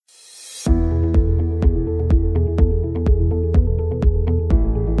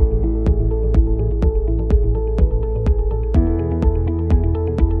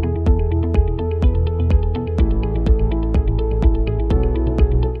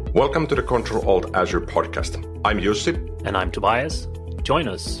Welcome to the Control Alt Azure podcast. I'm Jussi. And I'm Tobias. Join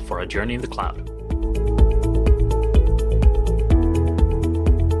us for a journey in the cloud.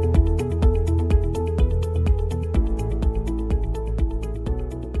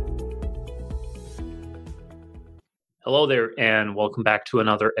 Hello there, and welcome back to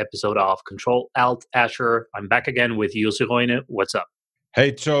another episode of Control Alt Azure. I'm back again with Jussi Roine. What's up?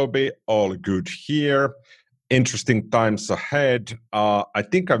 Hey, Toby. All good here. Interesting times ahead. I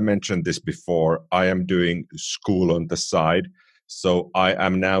think I've mentioned this before. I am doing school on the side. So I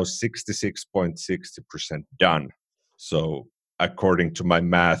am now 66.60% done. So according to my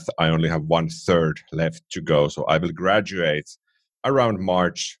math, I only have 1/3 left to go. So I will graduate around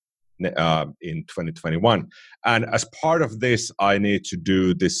March in 2021. And as part of this, I need to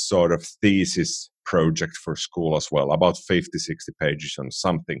do this sort of thesis project for school as well, about 50, 60 pages on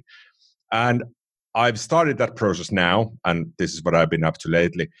something. And I've started that process now, and this is what I've been up to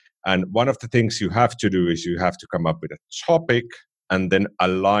lately. And one of the things you have to do is you have to come up with a topic and then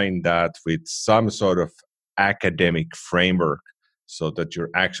align that with some sort of academic framework so that you're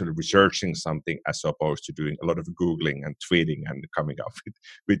actually researching something as opposed to doing a lot of Googling and tweeting and coming up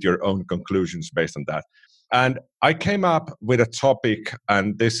with your own conclusions based on that. And I came up with a topic,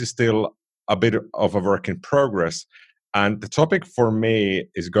 and this is still a bit of a work in progress. And the topic for me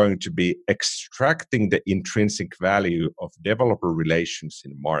is going to be extracting the intrinsic value of developer relations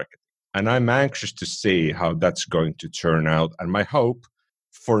in marketing. And I'm anxious to see how that's going to turn out. And my hope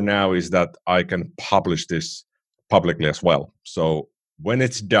for now is that I can publish this publicly as well. So when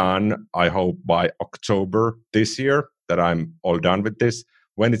it's done, I hope by October this year that I'm all done with this.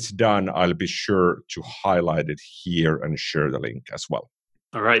 When it's done, I'll be sure to highlight it here and share the link as well.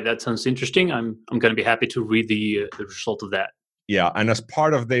 All right, that sounds interesting. I'm going to be happy to read the result of that. Yeah, and as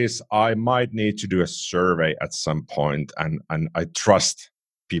part of this, I might need to do a survey at some point, and I trust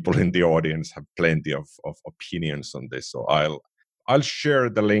people in the audience have plenty of opinions on this. So I'll share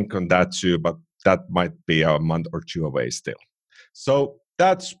the link on that too, but that might be a month or two away still. So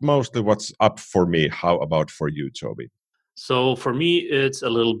that's mostly what's up for me. How about for you, Toby? So for me, it's a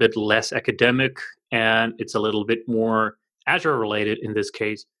little bit less academic, and it's a little bit more Azure related in this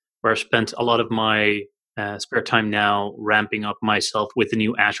case, where I spent a lot of my spare time now ramping up myself with the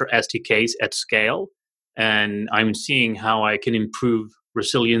new Azure SDKs at scale. And I'm seeing how I can improve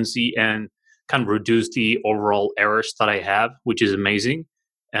resiliency and kind of reduce the overall errors that I have, which is amazing.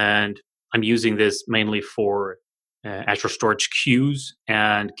 And I'm using this mainly for Azure Storage queues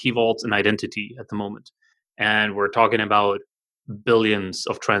and Key Vaults and identity at the moment. And we're talking about billions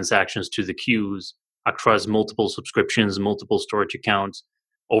of transactions to the queues across multiple subscriptions, multiple storage accounts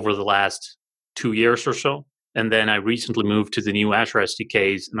over the last 2 years or so. And then I recently moved to the new Azure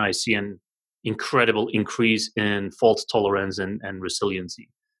SDKs, and I see an incredible increase in fault tolerance and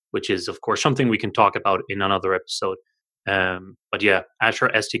resiliency, which is, of course, something we can talk about in another episode. But yeah, Azure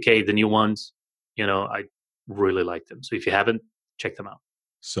SDK, the new ones, I really like them. So if you haven't, check them out.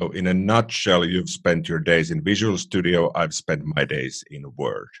 So in a nutshell, you've spent your days in Visual Studio. I've spent my days in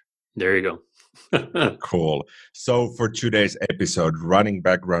Word. There you go. Cool. So for today's episode, running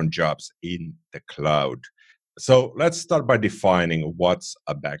background jobs in the cloud. So let's start by defining what's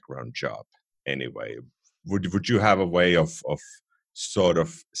a background job anyway. Would you have a way of sort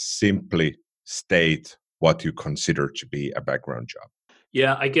of simply state what you consider to be a background job?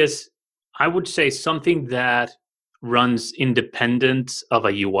 Yeah, I guess I would say something that runs independent of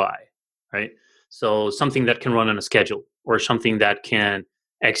a UI, right? So something that can run on a schedule, or something that can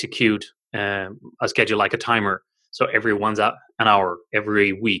execute a schedule like a timer. So every an hour,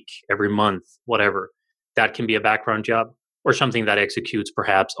 every week, every month, whatever. That can be a background job, or something that executes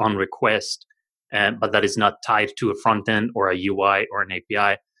perhaps on request, but that is not tied to a front end or a UI or an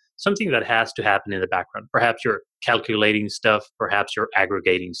API. Something that has to happen in the background. Perhaps you're calculating stuff, perhaps you're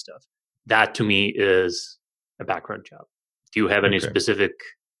aggregating stuff. That to me is a background job. Do you have any specific,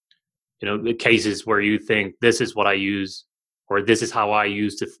 cases where you think this is what I use, or this is how I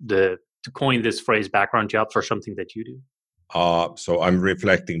use to coin this phrase background job for something that you do? So I'm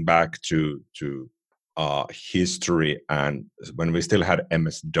reflecting back to history, and when we still had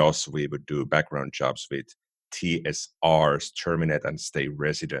MS-DOS, we would do background jobs with TSRs, terminate and stay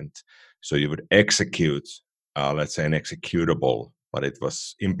resident. So you would execute, let's say, an executable, but it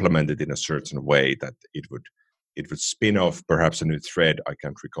was implemented in a certain way that it would spin off perhaps a new thread. I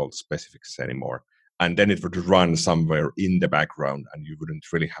can't recall the specifics anymore. And then it would run somewhere in the background, and you wouldn't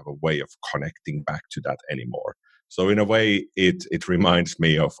really have a way of connecting back to that anymore. So in a way, it reminds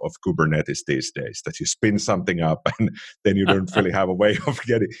me of Kubernetes these days, that you spin something up and then you don't really have a way of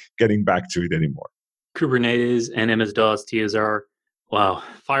getting back to it anymore. Kubernetes and MS-DOS, TSR, Wow,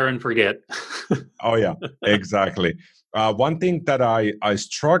 fire and forget. Oh yeah, exactly. One thing that I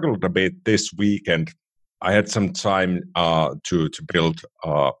struggled a bit this weekend, I had some time to build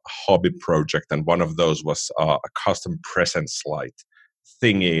a hobby project, and one of those was a custom presence light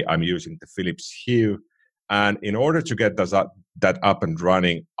thingy. I'm using the Philips Hue, and in order to get that up and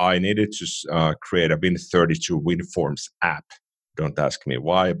running, I needed to create a Win32 WinForms app. Don't ask me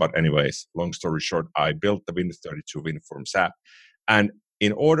why, but anyways, long story short, I built the Win32 WinForms app, and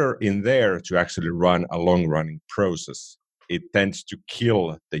in order in there to actually run a long running process, it tends to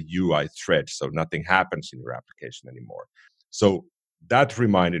kill the UI thread. So nothing happens in your application anymore. So that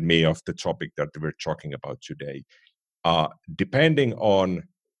reminded me of the topic that we're talking about today. Depending on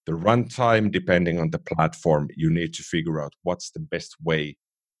the runtime, depending on the platform, you need to figure out what's the best way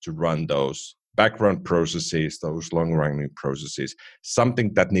to run those background processes, those long running processes,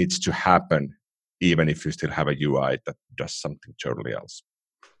 something that needs to happen even if you still have a UI that does something totally else.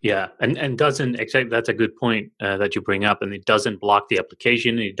 Yeah, and doesn't exactly. That's a good point that you bring up, and it doesn't block the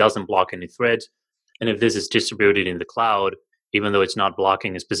application. It doesn't block any threads. And if this is distributed in the cloud, even though it's not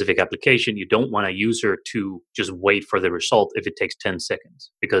blocking a specific application, you don't want a user to just wait for the result if it takes 10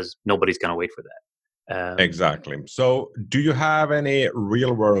 seconds because nobody's going to wait for that. Exactly. So, do you have any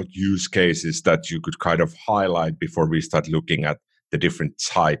real world use cases that you could kind of highlight before we start looking at the different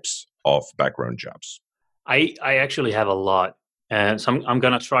types of background jobs? I actually have a lot, and so I'm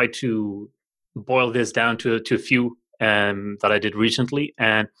going to try to boil this down to a few that I did recently.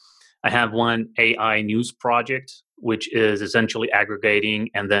 And I have one AI news project, which is essentially aggregating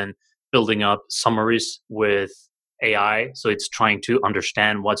and then building up summaries with AI. So it's trying to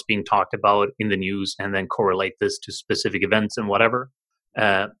understand what's being talked about in the news and then correlate this to specific events and whatever.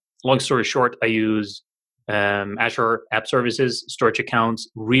 Uh, Long story short, I use Azure App Services, storage accounts,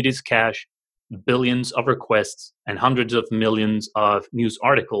 Redis cache, billions of requests, and hundreds of millions of news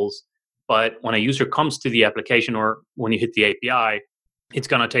articles. But when a user comes to the application or when you hit the API, it's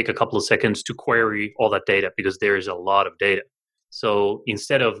going to take a couple of seconds to query all that data because there is a lot of data. So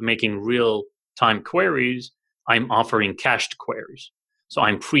instead of making real time queries, I'm offering cached queries. So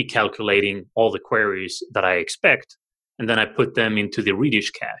I'm pre calculating all the queries that I expect, and then I put them into the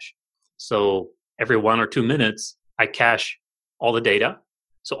Redis cache. So every 1 or 2 minutes, I cache all the data.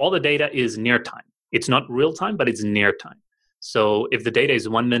 So all the data is near time. It's not real time, but it's near time. So if the data is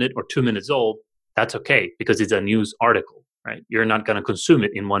 1 minute or 2 minutes old, that's okay because it's a news article, right? You're not going to consume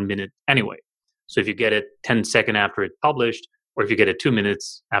it in 1 minute anyway. So if you get it 10 seconds after it's published, or if you get it 2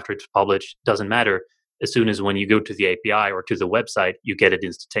 minutes after it's published, doesn't matter. As soon as when you go to the API or to the website, you get it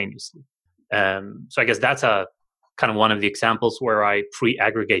instantaneously. So I guess that's a kind of one of the examples where I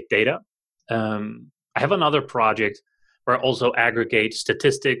pre-aggregate data. I have another project where I also aggregate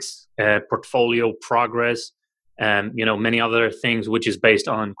statistics, portfolio progress, and many other things, which is based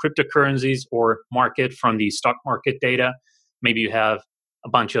on cryptocurrencies or market from the stock market data. Maybe you have a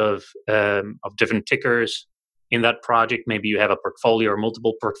bunch of different tickers in that project. Maybe you have a portfolio or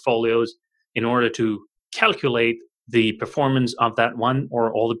multiple portfolios. In order to calculate the performance of that one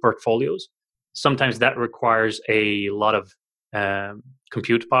or all the portfolios, sometimes that requires a lot of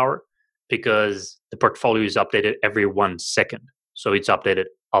compute power because the portfolio is updated every 1 second. So it's updated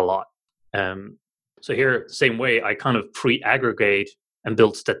a lot. So here, same way, I kind of pre-aggregate and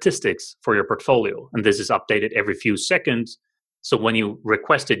build statistics for your portfolio. And this is updated every few seconds. So when you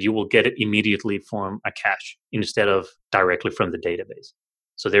request it, you will get it immediately from a cache instead of directly from the database.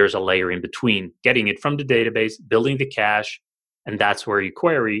 So there's a layer in between getting it from the database, building the cache, and that's where you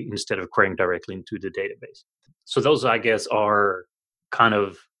query instead of querying directly into the database. So those, I guess, are kind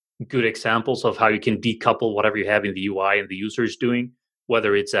of good examples of how you can decouple whatever you have in the UI and the user is doing,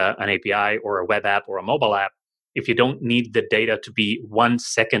 whether it's an API or a web app or a mobile app. If you don't need the data to be 1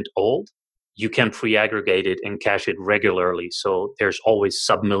 second old, you can pre-aggregate it and cache it regularly. So there's always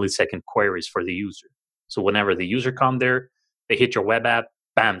sub-millisecond queries for the user. So whenever the user come there, they hit your web app,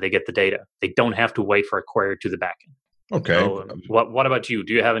 bam, they get the data. They don't have to wait for a query to the backend. Okay. So what about you?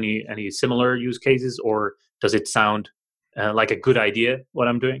 Do you have any similar use cases, or does it sound like a good idea what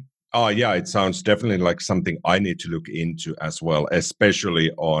I'm doing? Oh yeah, it sounds definitely like something I need to look into as well,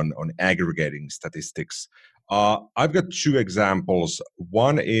 especially on aggregating statistics. I've got two examples.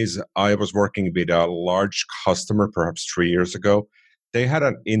 One is I was working with a large customer perhaps 3 years ago. They had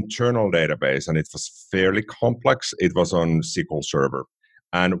an internal database and it was fairly complex. It was on SQL Server.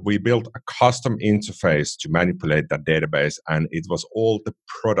 And we built a custom interface to manipulate that database. And it was all the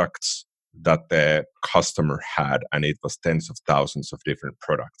products that the customer had. And it was tens of thousands of different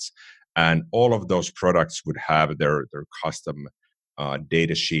products. And all of those products would have their custom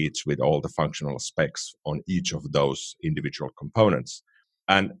data sheets with all the functional specs on each of those individual components.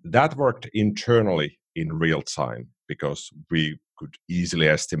 And that worked internally in real time because we could easily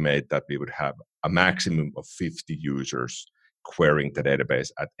estimate that we would have a maximum of 50 users querying the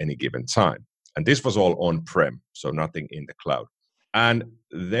database at any given time. And this was all on-prem, so nothing in the cloud. And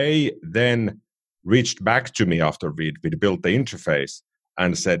they then reached back to me after we'd built the interface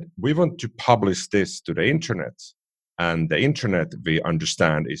and said, we want to publish this to the internet. And the internet, we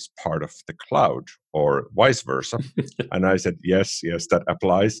understand, is part of the cloud or vice versa. And I said, yes, that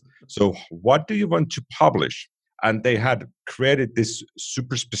applies. So what do you want to publish? And they had created this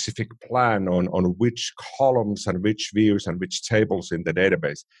super specific plan on which columns and which views and which tables in the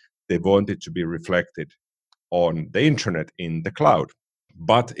database they wanted to be reflected on the internet in the cloud.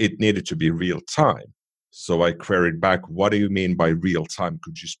 But it needed to be real time. So I queried back, what do you mean by real time?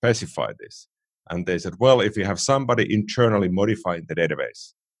 Could you specify this? And they said, well, if you have somebody internally modifying the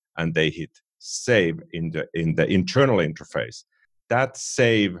database and they hit save in the internal interface, that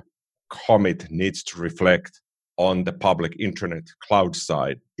save commit needs to reflect on the public internet cloud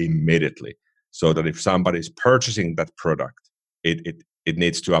side immediately. So that if somebody is purchasing that product, it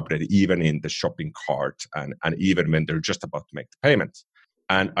needs to update even in the shopping cart and even when they're just about to make the payment.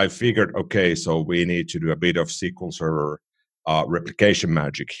 And I figured, okay, so we need to do a bit of SQL Server replication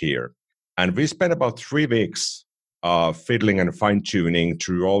magic here. And we spent about 3 weeks fiddling and fine-tuning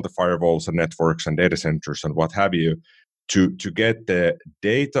through all the firewalls and networks and data centers and what have you to get the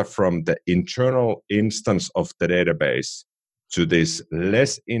data from the internal instance of the database to this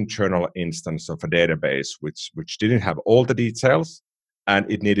less internal instance of a database, which didn't have all the details, and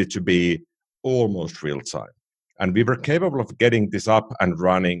it needed to be almost real-time. And we were capable of getting this up and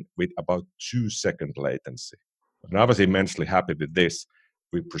running with about 2-second latency. And I was immensely happy with this.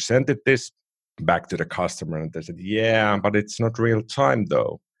 We presented this back to the customer and they said, yeah, but it's not real time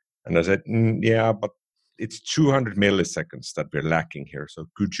though. And I said, yeah, but it's 200 milliseconds that we're lacking here. So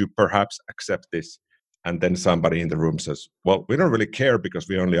could you perhaps accept this? And then somebody in the room says, well, we don't really care because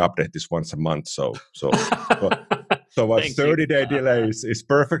we only update this once a month. So a 30-day delay is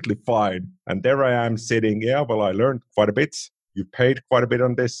perfectly fine. And there I am sitting, yeah, well, I learned quite a bit. You paid quite a bit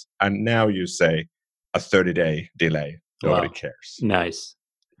on this. And now you say a 30-day delay. Nobody cares. Nice.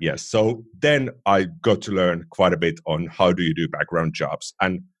 Yes. So then I got to learn quite a bit on how do you do background jobs.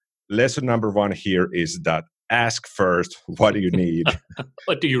 And lesson number 1 here is that ask first, what do you need?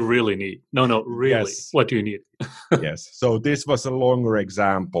 What do you really need? No, really. Yes. What do you need? Yes. So this was a longer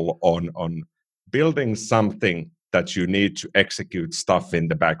example on building something that you need to execute stuff in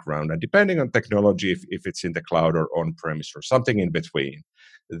the background. And depending on technology, if it's in the cloud or on-premise or something in between,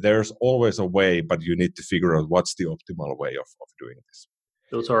 there's always a way, but you need to figure out what's the optimal way of doing this.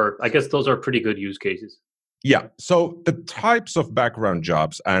 I guess those are pretty good use cases. Yeah. So the types of background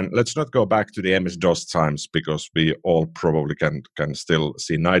jobs, and let's not go back to the MS-DOS times because we all probably can still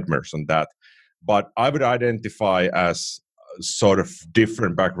see nightmares on that. But I would identify as sort of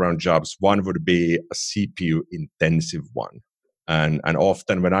different background jobs. One would be a CPU intensive one. And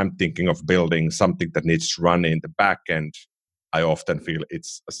often when I'm thinking of building something that needs to run in the back end, I often feel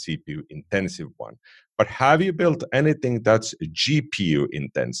it's a CPU intensive one. But have you built anything that's GPU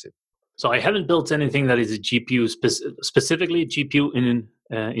intensive? So I haven't built anything that is a GPU specifically GPU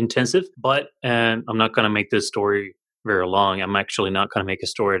intensive, but I'm not going to make this story very long. I'm actually not going to make a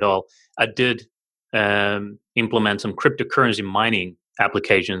story at all. I did implement some cryptocurrency mining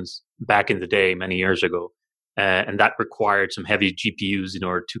applications back in the day, many years ago, and that required some heavy GPUs in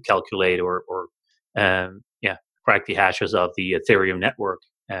order to calculate or crack the hashes of the Ethereum network.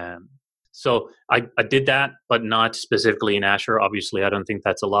 So I did that, but not specifically in Azure. Obviously, I don't think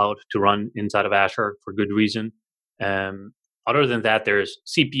that's allowed to run inside of Azure for good reason. Other than that, there's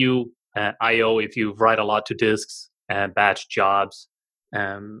CPU, I/O if you write a lot to disks, batch jobs,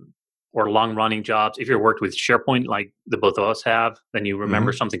 or long-running jobs. If you worked with SharePoint, like the both of us have, then you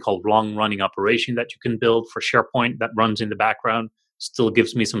remember something called long-running operation that you can build for SharePoint that runs in the background. Still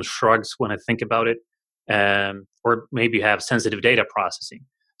gives me some shrugs when I think about it. Or maybe you have sensitive data processing.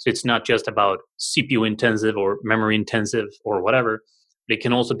 So it's not just about CPU intensive or memory intensive or whatever, but it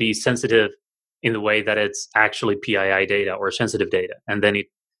can also be sensitive in the way that it's actually PII data or sensitive data. And then it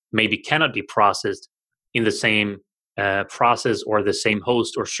maybe cannot be processed in the same process or the same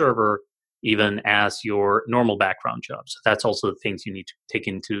host or server even as your normal background job. So that's also the things you need to take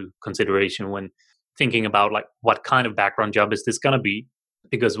into consideration when thinking about like what kind of background job is this going to be?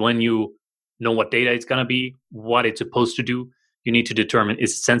 Because when you know what data it's going to be, what it's supposed to do, you need to determine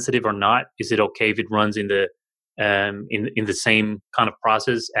is it sensitive or not. Is it okay if it runs in the same kind of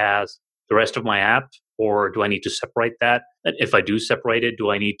process as the rest of my app, or do I need to separate that? And if I do separate it, do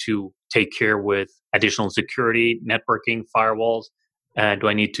I need to take care with additional security, networking, firewalls, Do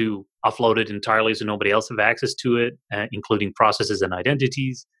I need to upload it entirely so nobody else have access to it, including processes and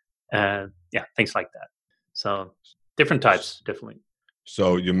identities? Yeah, things like that. So different types, definitely.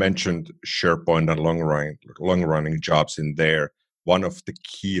 So you mentioned SharePoint and long running jobs in there. One of the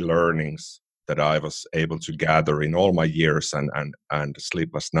key learnings that I was able to gather in all my years and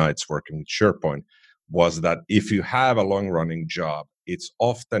sleepless nights working with SharePoint was that if you have a long running job, it's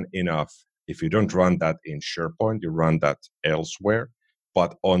often enough if you don't run that in SharePoint, you run that elsewhere.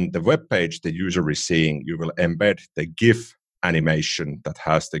 But on the web page the user is seeing, you will embed the GIF animation that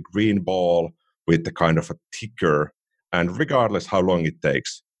has the green ball with the kind of a ticker, and regardless how long it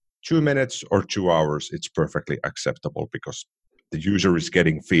takes, 2 minutes or 2 hours, it's perfectly acceptable because the user is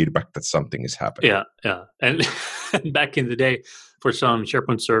getting feedback that something is happening. Yeah. And back in the day, for some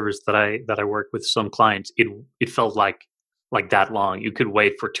SharePoint servers that I worked with some clients, it felt like that long. You could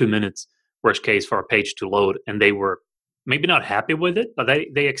wait for 2 minutes, worst case, for a page to load, and they were maybe not happy with it, but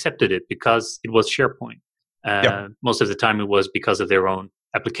they accepted it because it was SharePoint. Yeah, Most of the time, it was because of their own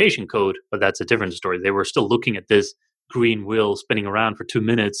application code, but that's a different story. They were still looking at this green wheel spinning around for 2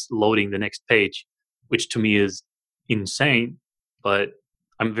 minutes, loading the next page, which to me is insane. But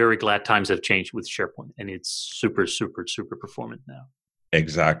I'm very glad times have changed with SharePoint, and it's super, super, super performant now.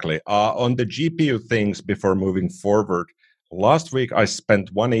 exactly. On the GPU things, before moving forward, last week I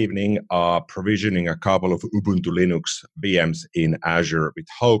spent one evening provisioning a couple of Ubuntu Linux VMs in Azure with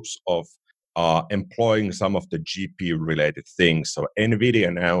hopes of employing some of the GPU related things. So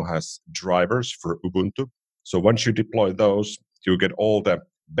NVIDIA now has drivers for Ubuntu. So once you deploy those, you get all the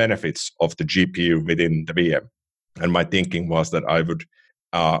benefits of the GPU within the VM. And my thinking was that I would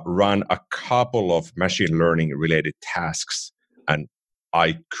run a couple of machine learning related tasks, and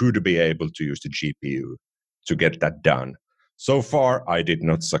I could be able to use the GPU to get that done. So far, I did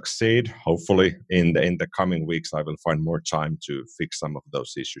not succeed. Hopefully, in the coming weeks, I will find more time to fix some of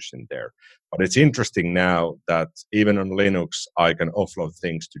those issues in there. But it's interesting now that even on Linux, I can offload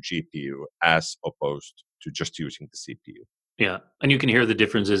things to GPU as opposed to just using the CPU. Yeah, and you can hear the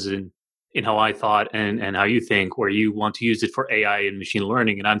differences in how I thought and how you think, where you want to use it for AI and machine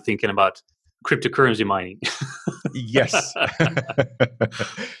learning, and I'm thinking about cryptocurrency mining. Yes.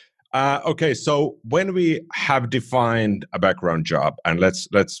 Okay, so when we have defined a background job, and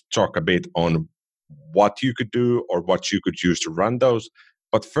let's talk a bit on what you could do or what you could use to run those.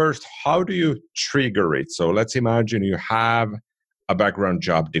 But first, how do you trigger it? So let's imagine you have a background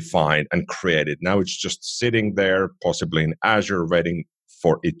job defined and created. Now it's just sitting there, possibly in Azure, waiting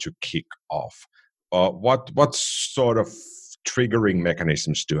for it to kick off. What sort of triggering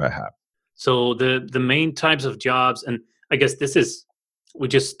mechanisms do I have? So the main types of jobs, and I guess this is, we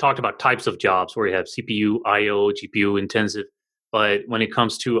just talked about types of jobs where you have CPU, IO, GPU intensive. But when it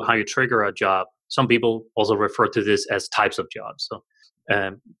comes to how you trigger a job, some people also refer to this as types of jobs. So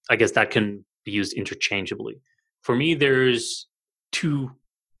I guess that can be used interchangeably. For me, there's two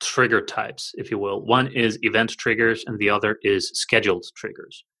trigger types, if you will. One is event triggers, and the other is scheduled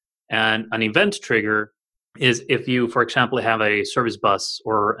triggers. And an event trigger is if you, for example, have a service bus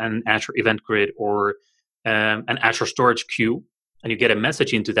or an Azure Event Grid or an Azure Storage queue, and you get a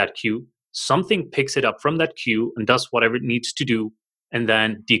message into that queue, something picks it up from that queue and does whatever it needs to do, and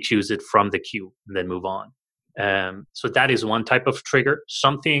then dequeues it from the queue and then move on. So that is one type of trigger.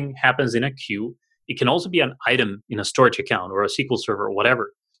 Something happens in a queue. It can also be an item in a storage account or a SQL server or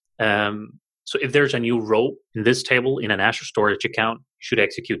whatever. So if there's a new row in this table in an Azure Storage account, you should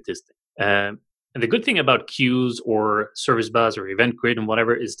execute this thing. And the good thing about queues or service bus or event grid and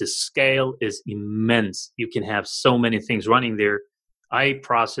whatever is the scale is immense. You can have so many things running there. I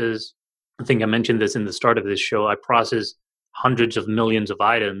think I mentioned this in the start of this show, I process hundreds of millions of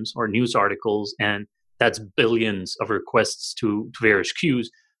items or news articles, and that's billions of requests to various queues.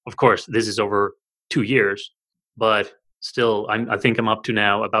 Of course, this is over 2 years, but still, I think I'm up to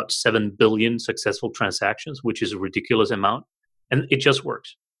now about 7 billion successful transactions, which is a ridiculous amount. And it just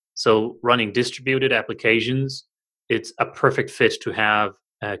works. So running distributed applications, it's a perfect fit to have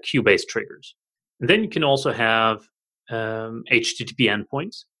queue-based triggers. And then you can also have HTTP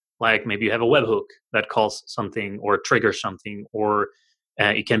endpoints, like maybe you have a webhook that calls something or triggers something, or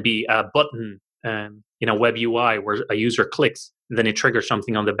it can be a button in a web UI where a user clicks, and then it triggers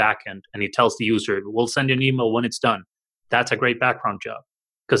something on the back end, and it tells the user, we'll send you an email when it's done. That's a great background job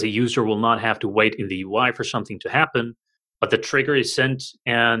because a user will not have to wait in the UI for something to happen, but the trigger is sent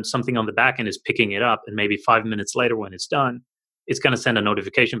and something on the back end is picking it up. And maybe 5 minutes later, when it's done, it's going to send a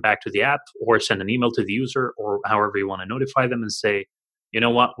notification back to the app or send an email to the user or however you want to notify them and say, you know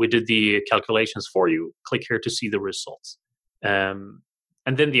what, we did the calculations for you. Click here to see the results. And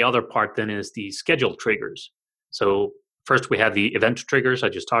then the other part then is the scheduled triggers. So first we have the event triggers I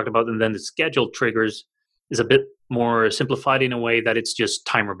just talked about, and then the scheduled triggers is a bit more simplified in a way that it's just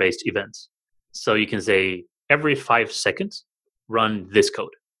timer-based events. So you can say every 5 seconds, run this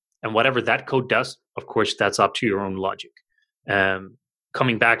code. And whatever that code does, of course, that's up to your own logic.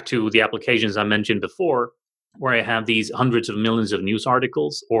 Coming back to the applications I mentioned before, where I have these hundreds of millions of news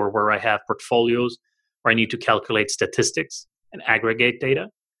articles, or where I have portfolios where I need to calculate statistics and aggregate data,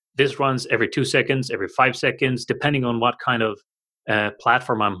 this runs every 2 seconds, every 5 seconds, depending on what kind of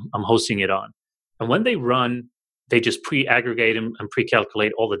platform I'm hosting it on. And when they run, they just pre-aggregate and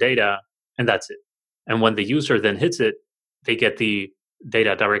pre-calculate all the data, and that's it. And when the user then hits it, they get the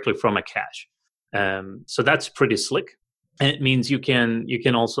data directly from a cache. So that's pretty slick. And it means you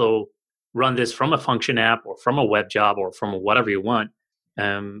can also run this from a function app or from a web job or from whatever you want.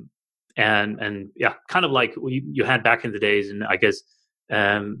 And yeah, kind of like you had back in the days, and I guess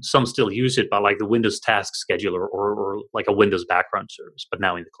some still use it, but like the Windows Task Scheduler or like a Windows background service, but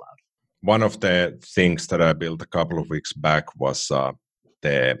now in the cloud. One of the things that I built a couple of weeks back was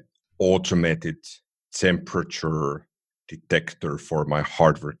the automated temperature detector for my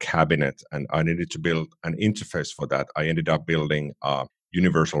hardware cabinet, and I needed to build an interface for that. I ended up building a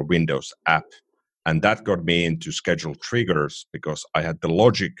universal Windows app, and that got me into schedule triggers because I had the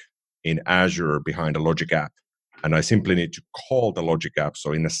logic in Azure behind a logic app, and I simply need to call the logic app.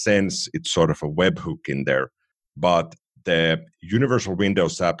 So in a sense, it's sort of a webhook in there, but the universal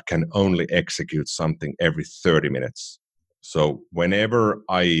Windows app can only execute something every 30 minutes. So whenever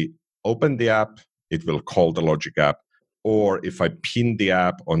I open the app, it will call the logic app. Or if I pin the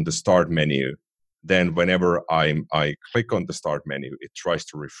app on the start menu, then whenever I click on the start menu, it tries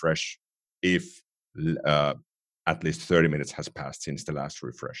to refresh if at least 30 minutes has passed since the last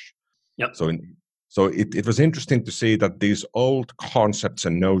refresh. Yep. So it was interesting to see that these old concepts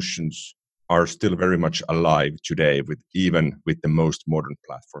and notions are still very much alive today, even with the most modern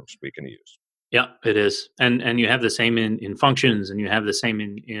platforms we can use. Yeah, it is. And you have the same in functions, and you have the same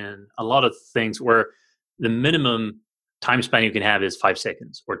in a lot of things where the minimum time span you can have is 5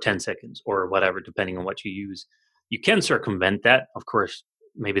 seconds or 10 seconds or whatever, depending on what you use. You can circumvent that. Of course,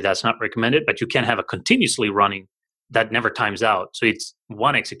 maybe that's not recommended, but you can have a continuously running that never times out. So it's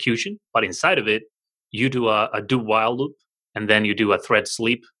one execution, but inside of it, you do a do while loop, and then you do a thread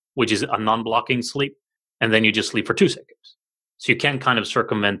sleep, which is a non-blocking sleep, and then you just sleep for 2 seconds. So you can kind of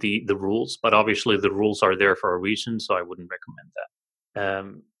circumvent the rules, but obviously the rules are there for a reason, so I wouldn't recommend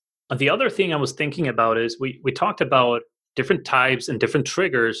that. The other thing I was thinking about is we talked about different types and different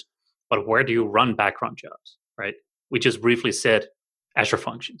triggers, but where do you run background jobs, right? We just briefly said Azure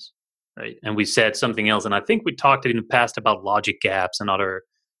Functions, right? And we said something else, and I think we talked in the past about logic gaps and other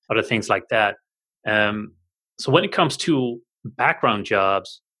things like that. So when it comes to background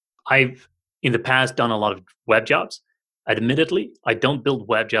jobs, I've in the past done a lot of web jobs. Admittedly, I don't build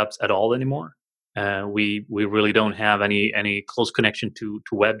web jobs at all anymore. We really don't have any close connection to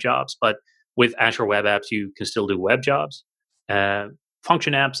web jobs, but with Azure Web Apps, you can still do web jobs.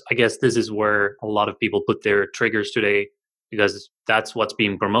 Function apps, I guess this is where a lot of people put their triggers today, because that's what's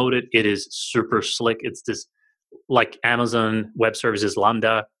being promoted. It is super slick. It's this like Amazon Web Services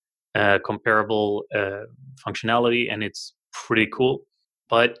Lambda comparable functionality, and it's pretty cool.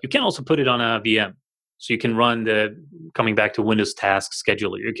 But you can also put it on a VM. So you can run coming back to Windows Task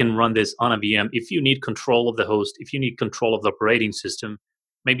Scheduler, you can run this on a VM if you need control of the host, if you need control of the operating system.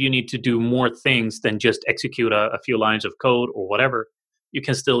 Maybe you need to do more things than just execute a few lines of code or whatever. You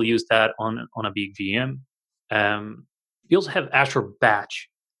can still use that on a big VM. You also have Azure Batch.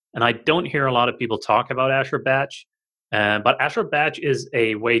 And I don't hear a lot of people talk about Azure Batch. But Azure Batch is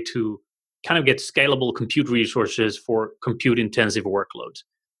a way to kind of get scalable compute resources for compute-intensive workloads.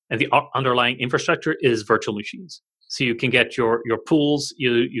 And the underlying infrastructure is virtual machines. So you can get your pools,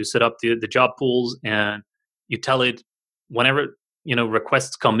 you set up the job pools, and you tell it whenever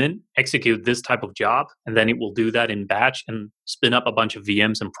requests come in, execute this type of job, and then it will do that in batch and spin up a bunch of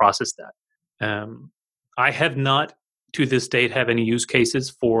VMs and process that. I have not, to this date, have any use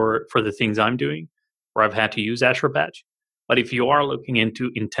cases for the things I'm doing where I've had to use Azure Batch. But if you are looking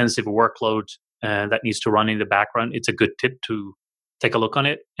into intensive workloads that needs to run in the background, it's a good tip to take a look on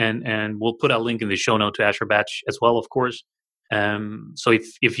it. And we'll put a link in the show note to Azure Batch as well, of course. So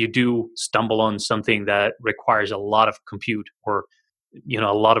if you do stumble on something that requires a lot of compute or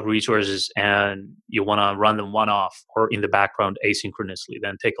a lot of resources, and you want to run them one-off or in the background asynchronously,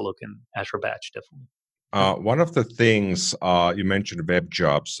 then take a look in Azure Batch, definitely. One of the things you mentioned web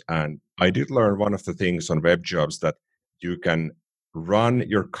jobs, and I did learn one of the things on web jobs that you can run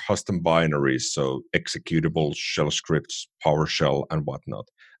your custom binaries, so executable shell scripts, PowerShell, and whatnot,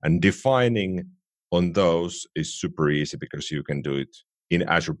 and defining on those is super easy because you can do it in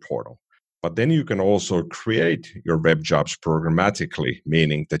Azure Portal. But then you can also create your web jobs programmatically,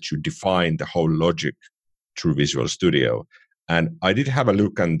 meaning that you define the whole logic through Visual Studio. And I did have a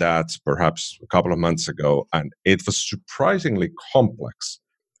look at that perhaps a couple of months ago, and it was surprisingly complex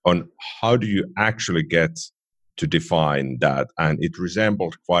on how do you actually get to define that. And it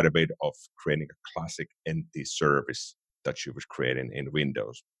resembled quite a bit of creating a classic empty service that you would create in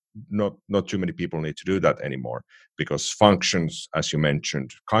Windows. Not too many people need to do that anymore because functions, as you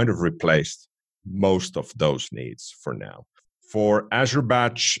mentioned, kind of replaced most of those needs for now. For Azure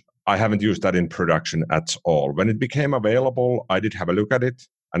Batch, I haven't used that in production at all. When it became available, I did have a look at it,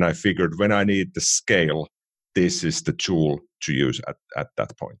 and I figured when I need the scale, this is the tool to use at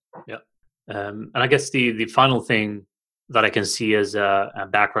that point. Yeah. And I guess the final thing that I can see as a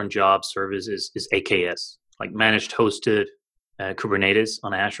background job service is AKS, like managed hosted Kubernetes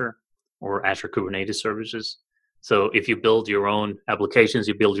on Azure or Azure Kubernetes services. So if you build your own applications,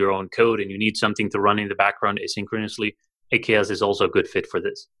 you build your own code, and you need something to run in the background asynchronously, AKS is also a good fit for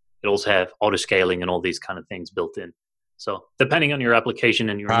this. It also have auto scaling and all these kind of things built in. So depending on your application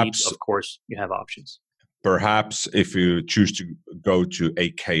and your needs, of course, you have options. Perhaps if you choose to go to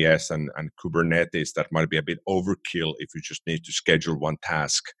AKS and Kubernetes, that might be a bit overkill if you just need to schedule one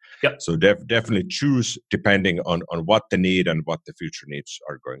task. Yep. So definitely choose depending on what the need and what the future needs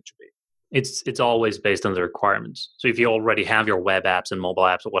are going to be. It's always based on the requirements. So if you already have your web apps and mobile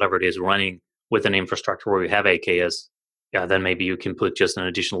apps or whatever it is running with an infrastructure where you have AKS, then maybe you can put just an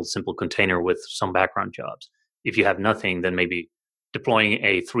additional simple container with some background jobs. If you have nothing, then maybe deploying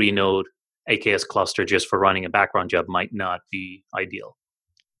a 3-node AKS cluster just for running a background job might not be ideal.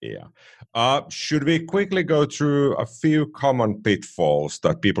 Yeah. Should we quickly go through a few common pitfalls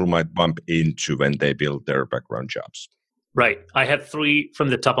that people might bump into when they build their background jobs? Right. I have 3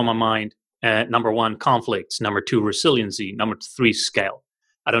 from the top of my mind. Number 1, conflicts. Number 2, resiliency. Number 3, scale.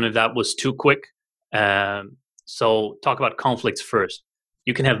 I don't know if that was too quick. So talk about conflicts first.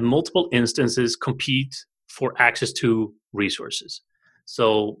 You can have multiple instances compete for access to resources.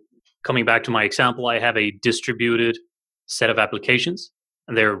 So coming back to my example, I have a distributed set of applications,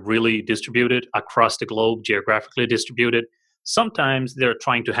 and they're really distributed across the globe, geographically distributed. Sometimes they're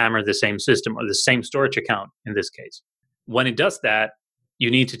trying to hammer the same system or the same storage account in this case. When it does that,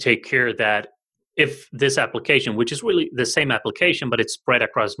 you need to take care that if this application, which is really the same application, but it's spread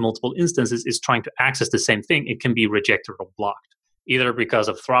across multiple instances, is trying to access the same thing, it can be rejected or blocked, either because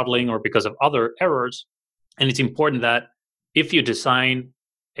of throttling or because of other errors. And it's important that if you design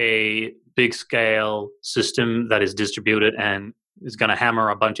a big scale system that is distributed and is going to hammer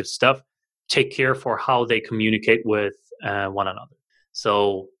a bunch of stuff, take care for how they communicate with one another.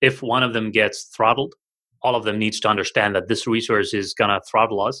 So if one of them gets throttled, all of them needs to understand that this resource is going to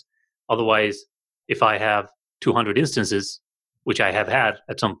throttle us. Otherwise, if I have 200 instances, which I have had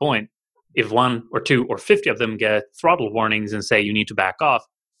at some point, if 1 or 2 or 50 of them get throttle warnings and say you need to back off,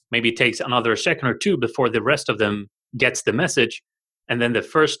 maybe it takes another second or 2 before the rest of them gets the message. And then the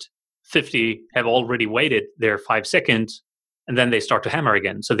first 50 have already waited their 5 seconds, and then they start to hammer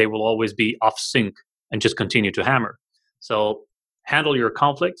again. So they will always be off sync and just continue to hammer. So handle your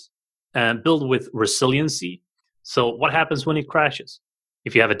conflicts and build with resiliency. So what happens when it crashes?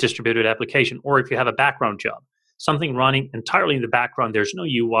 If you have a distributed application or if you have a background job, something running entirely in the background, there's no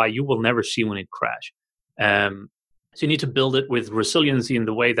UI, you will never see when it crashes. So you need to build it with resiliency in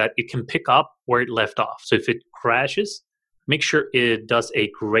the way that it can pick up where it left off. So if it crashes, make sure it does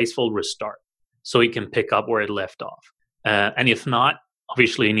a graceful restart so it can pick up where it left off. And if not,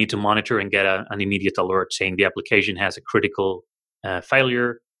 obviously you need to monitor and get an immediate alert saying the application has a critical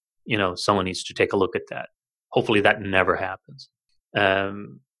failure. Someone needs to take a look at that. Hopefully that never happens.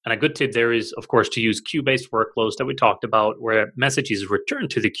 And a good tip there is, of course, to use queue-based workflows that we talked about, where a message is returned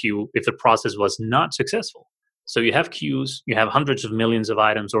to the queue if the process was not successful. So you have queues, you have hundreds of millions of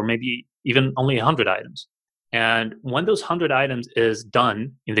items, or maybe even only 100 items. And when those 100 items is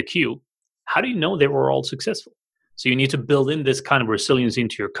done in the queue, how do you know they were all successful? So you need to build in this kind of resilience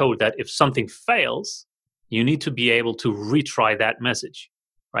into your code that if something fails, you need to be able to retry that message,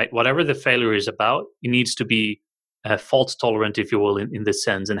 right? Whatever the failure is about, it needs to be fault tolerant, if you will, in this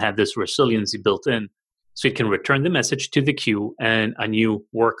sense, and have this resiliency built in so it can return the message to the queue and a new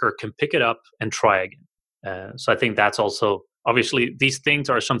worker can pick it up and try again. So I think that's also, obviously, these things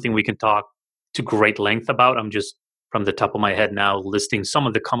are something we can talk to great length about. I'm just from the top of my head now listing some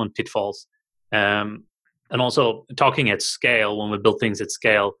of the common pitfalls. And also talking at scale, when we build things at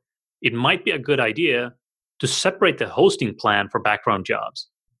scale, it might be a good idea to separate the hosting plan for background jobs,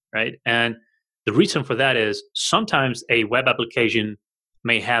 right? And the reason for that is sometimes a web application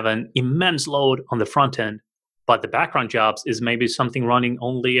may have an immense load on the front end, but the background jobs is maybe something running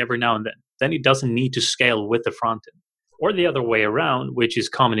only every now and then. Then it doesn't need to scale with the front end. Or the other way around, which is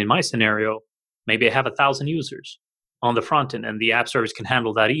common in my scenario, maybe I have 1,000 users on the front end and the app service can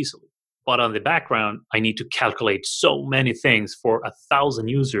handle that easily. But on the background, I need to calculate so many things for 1,000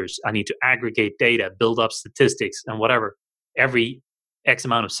 users. I need to aggregate data, build up statistics and whatever every X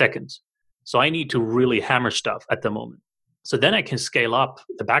amount of seconds. So I need to really hammer stuff at the moment. So then I can scale up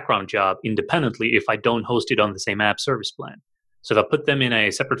the background job independently if I don't host it on the same app service plan. So if I put them in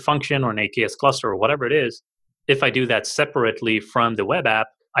a separate function or an AKS cluster or whatever it is, if I do that separately from the web app,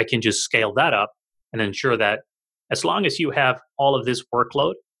 I can just scale that up and ensure that as long as you have all of this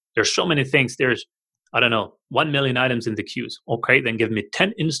workload, there's so many things. There's, 1 million items in the queues. Okay, then give me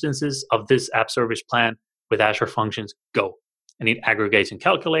 10 instances of this app service plan with Azure Functions, go. And it aggregates and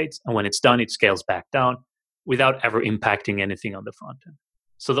calculates. And when it's done, it scales back down without ever impacting anything on the front end.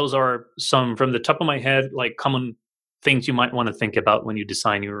 So those are some, from the top of my head, like common things you might want to think about when you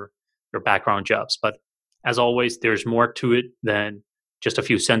design your background jobs. But as always, there's more to it than just a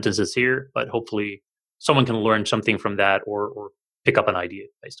few sentences here, but hopefully someone can learn something from that or pick up an idea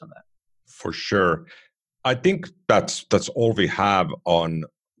based on that. For sure. I think that's all we have on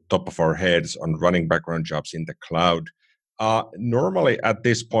top of our heads on running background jobs in the cloud. Normally at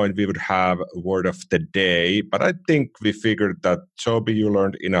this point, we would have a word of the day, but I think we figured that, Toby, you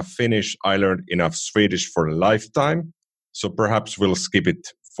learned enough Finnish, I learned enough Swedish for a lifetime. So perhaps we'll skip it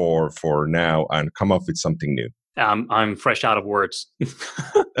for now and come up with something new. I'm fresh out of words.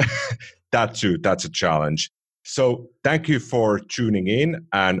 That too, that's a challenge. So thank you for tuning in,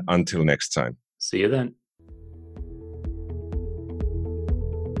 and until next time. See you then.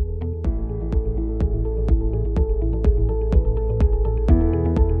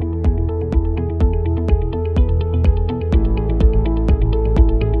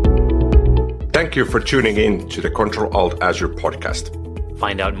 Thank you for tuning in to the Control-Alt Azure podcast.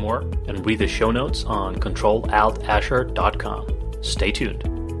 Find out more and read the show notes on controlaltazure.com. Stay tuned.